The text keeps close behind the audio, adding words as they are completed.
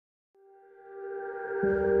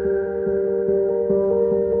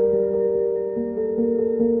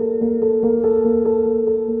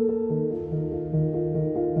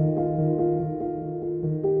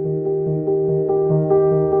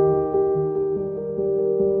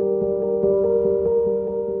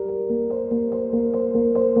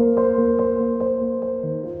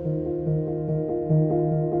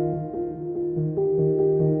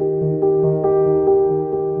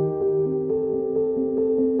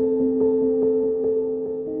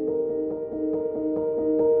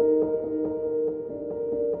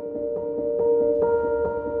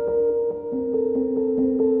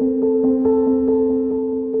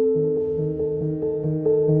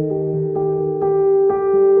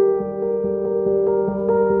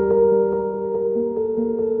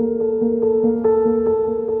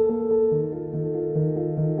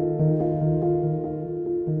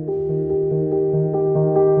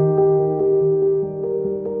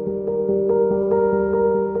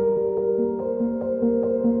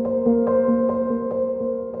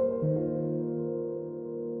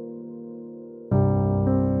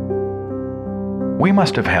We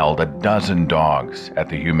must have held a dozen dogs at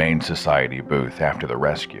the Humane Society booth after the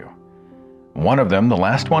rescue. One of them, the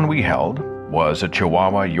last one we held, was a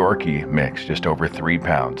Chihuahua Yorkie mix, just over 3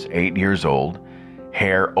 pounds, 8 years old,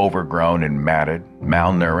 hair overgrown and matted,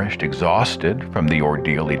 malnourished, exhausted from the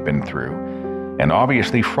ordeal he'd been through, and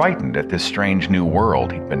obviously frightened at this strange new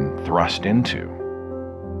world he'd been thrust into.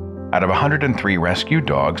 Out of 103 rescued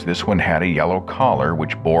dogs, this one had a yellow collar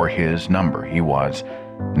which bore his number. He was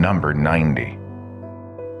number 90.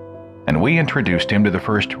 And we introduced him to the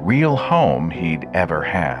first real home he'd ever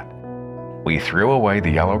had. We threw away the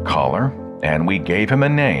yellow collar, and we gave him a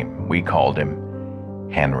name. We called him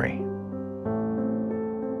Henry.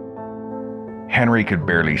 Henry could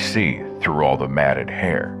barely see through all the matted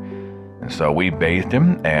hair, and so we bathed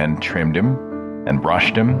him and trimmed him and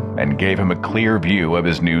brushed him and gave him a clear view of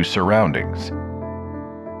his new surroundings,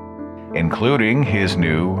 including his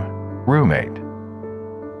new roommate.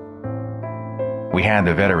 We had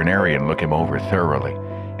the veterinarian look him over thoroughly,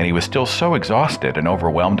 and he was still so exhausted and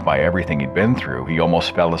overwhelmed by everything he'd been through, he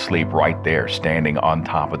almost fell asleep right there, standing on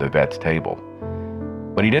top of the vet's table.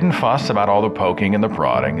 But he didn't fuss about all the poking and the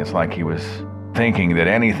prodding. It's like he was thinking that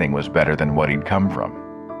anything was better than what he'd come from.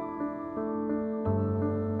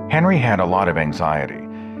 Henry had a lot of anxiety.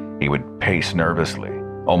 He would pace nervously,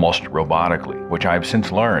 almost robotically, which I've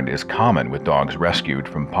since learned is common with dogs rescued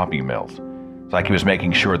from puppy mills. It's like he was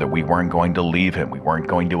making sure that we weren't going to leave him. We weren't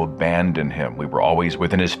going to abandon him. We were always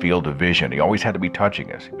within his field of vision. He always had to be touching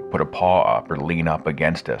us. He would put a paw up or lean up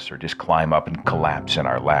against us or just climb up and collapse in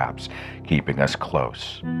our laps, keeping us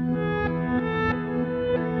close.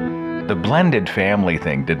 The blended family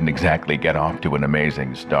thing didn't exactly get off to an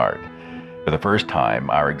amazing start. For the first time,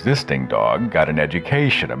 our existing dog got an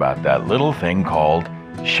education about that little thing called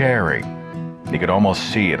sharing. You could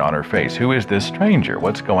almost see it on her face. Who is this stranger?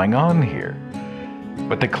 What's going on here?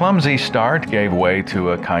 But the clumsy start gave way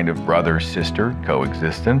to a kind of brother-sister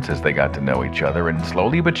coexistence as they got to know each other, and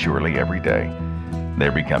slowly but surely every day,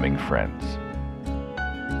 they're becoming friends.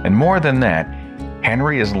 And more than that,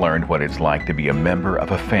 Henry has learned what it's like to be a member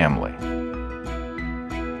of a family.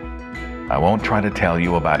 I won't try to tell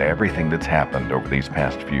you about everything that's happened over these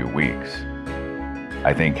past few weeks.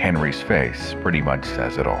 I think Henry's face pretty much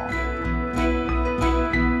says it all.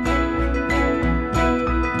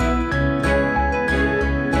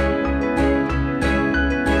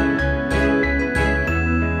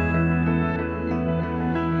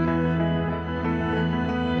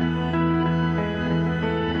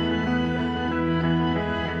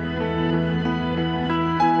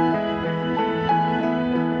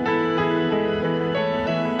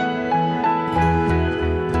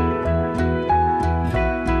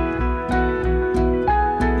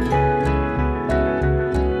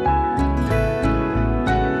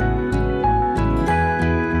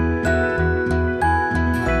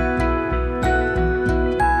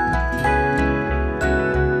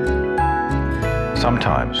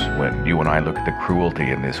 Sometimes when you and I look at the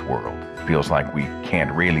cruelty in this world, it feels like we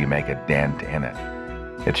can't really make a dent in it.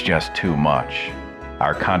 It's just too much.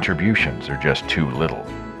 Our contributions are just too little.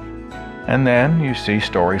 And then you see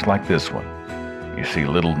stories like this one. You see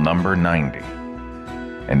little number 90,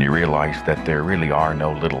 and you realize that there really are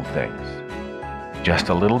no little things. Just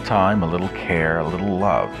a little time, a little care, a little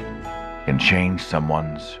love can change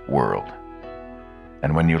someone's world.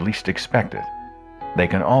 And when you least expect it, they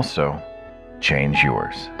can also change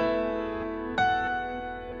yours.